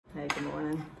this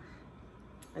morning.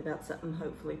 I got something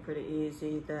hopefully pretty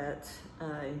easy that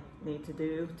I need to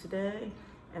do today,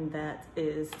 and that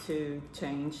is to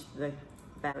change the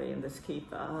battery in this key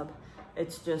fob.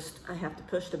 It's just, I have to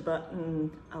push the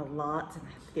button a lot and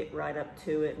I have to get right up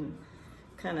to it and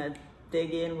kind of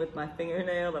dig in with my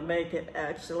fingernail to make it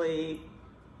actually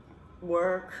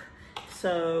work.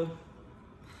 So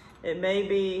it may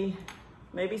be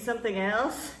something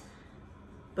else,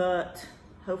 but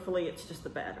hopefully it's just the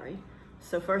battery.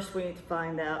 So first we need to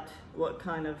find out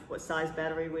what size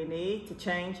battery we need to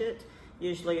change it.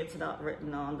 Usually it's not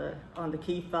written on the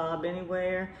key fob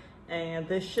anywhere, and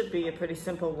this should be a pretty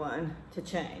simple one to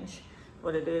change.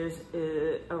 What it is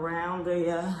around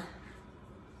the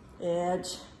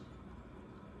edge.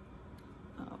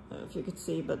 I don't know if you could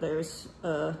see, but there's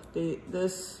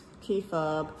this key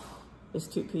fob is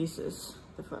two pieces,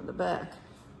 the front and the back,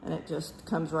 and it just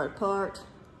comes right apart,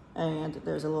 and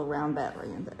there's a little round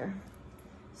battery in there.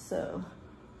 So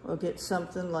we'll get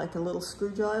something like a little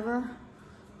screwdriver,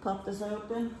 pop this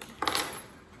open,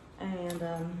 and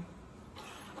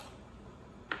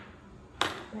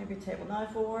maybe a table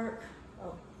knife will work.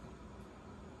 Oh,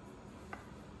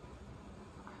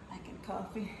 making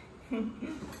coffee.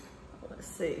 Let's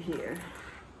see here.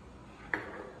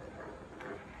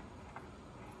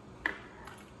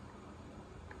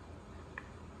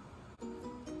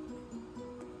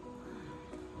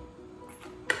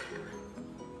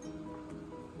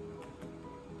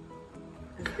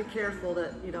 Just be careful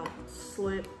that you don't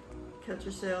slip, cut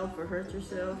yourself, or hurt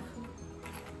yourself.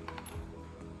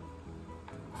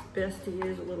 Best to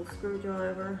use a little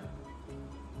screwdriver,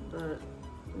 but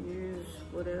use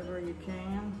whatever you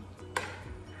can.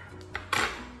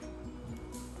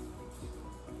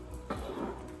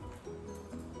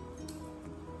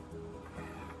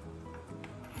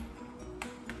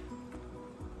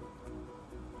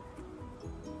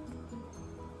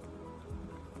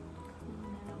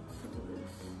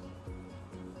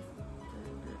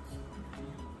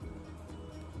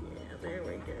 There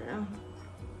we go.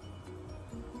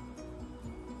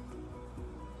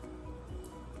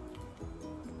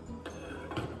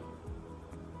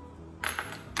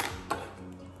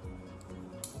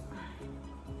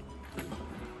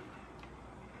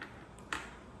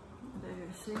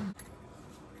 There, see?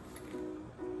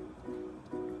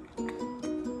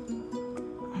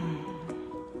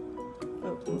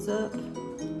 Opens up.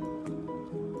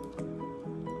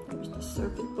 There's the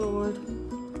circuit board.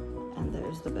 And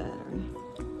there's the battery.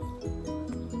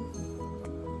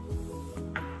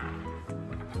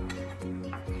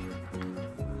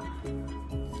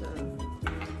 So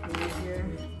use your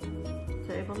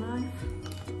table knife,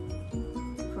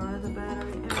 pry the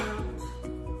battery out,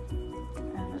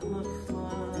 and it looks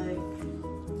like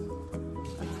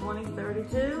a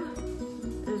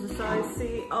 2032. There's a size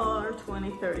CR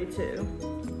 2032.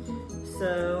 So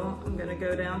I'm gonna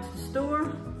go down to the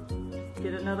store,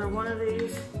 get another one of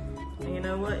these. And you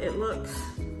know what? It looks,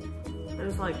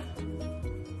 there's like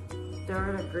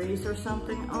dirt or grease or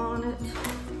something on it.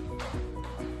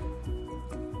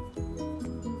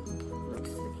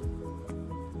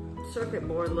 Circuit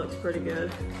board looks pretty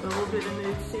good. So we'll get a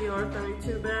new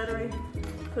CR32 battery,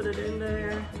 put it in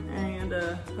there, and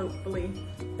hopefully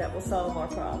that will solve our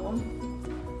problem.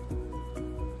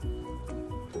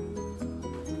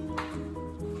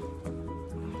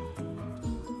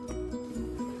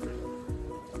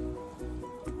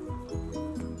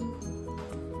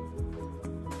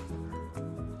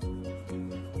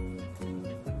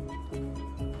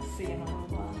 See you in a little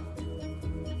while.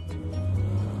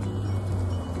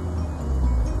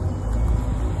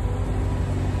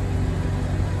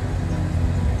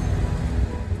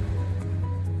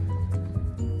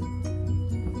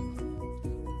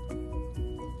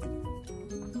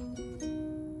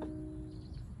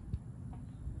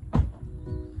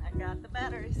 I got the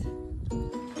batteries. All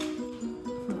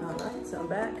right, so I'm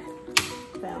back.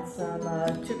 Found some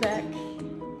 2-pack.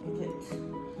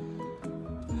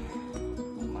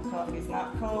 Coffee's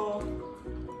not cold.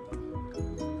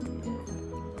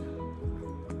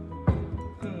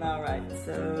 All right, so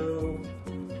oh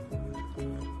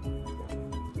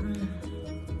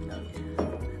yeah,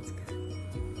 that's good.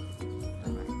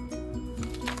 All right,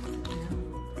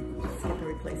 now let's get to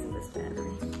replacing this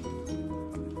battery.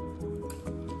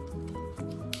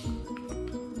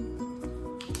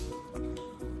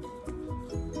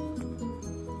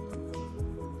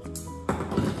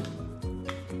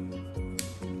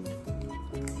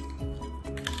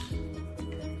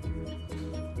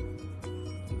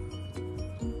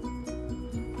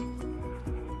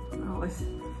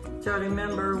 Try to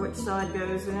remember which side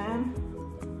goes in.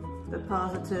 The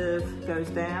positive goes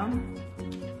down.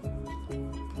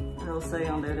 It'll say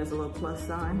on there, there's a little plus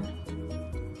sign.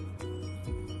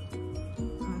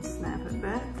 And snap it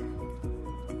back.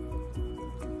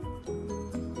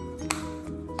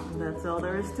 And that's all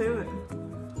there is to it.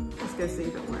 Let's go see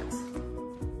if it works.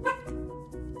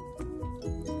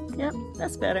 Yep,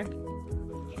 that's better.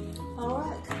 All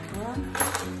right, well,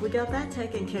 we got that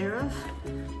taken care of,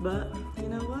 but you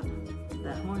know what?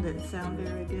 That horn didn't sound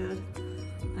very good.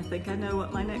 I think I know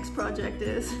what my next project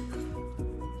is.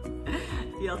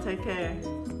 Y'all take care.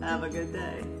 Have a good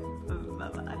day.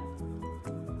 Bye-bye.